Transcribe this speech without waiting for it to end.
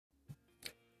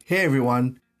Hey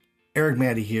everyone, Eric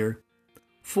Maddie here.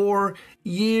 For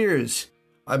years,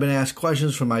 I've been asked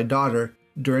questions from my daughter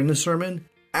during the sermon,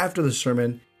 after the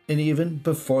sermon, and even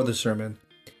before the sermon.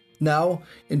 Now,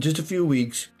 in just a few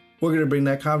weeks, we're going to bring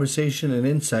that conversation and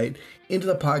insight into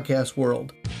the podcast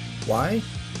world. Why?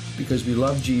 Because we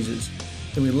love Jesus,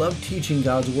 and we love teaching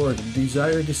God's Word and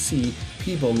desire to see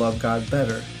people love God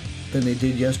better than they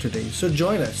did yesterday. So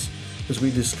join us as we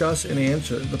discuss and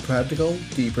answer the practical,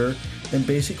 deeper, and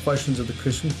basic questions of the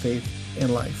Christian faith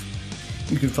and life.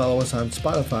 You can follow us on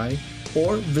Spotify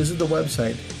or visit the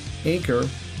website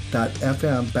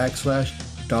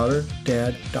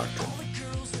anchor.fm/daughter-dad doctrine.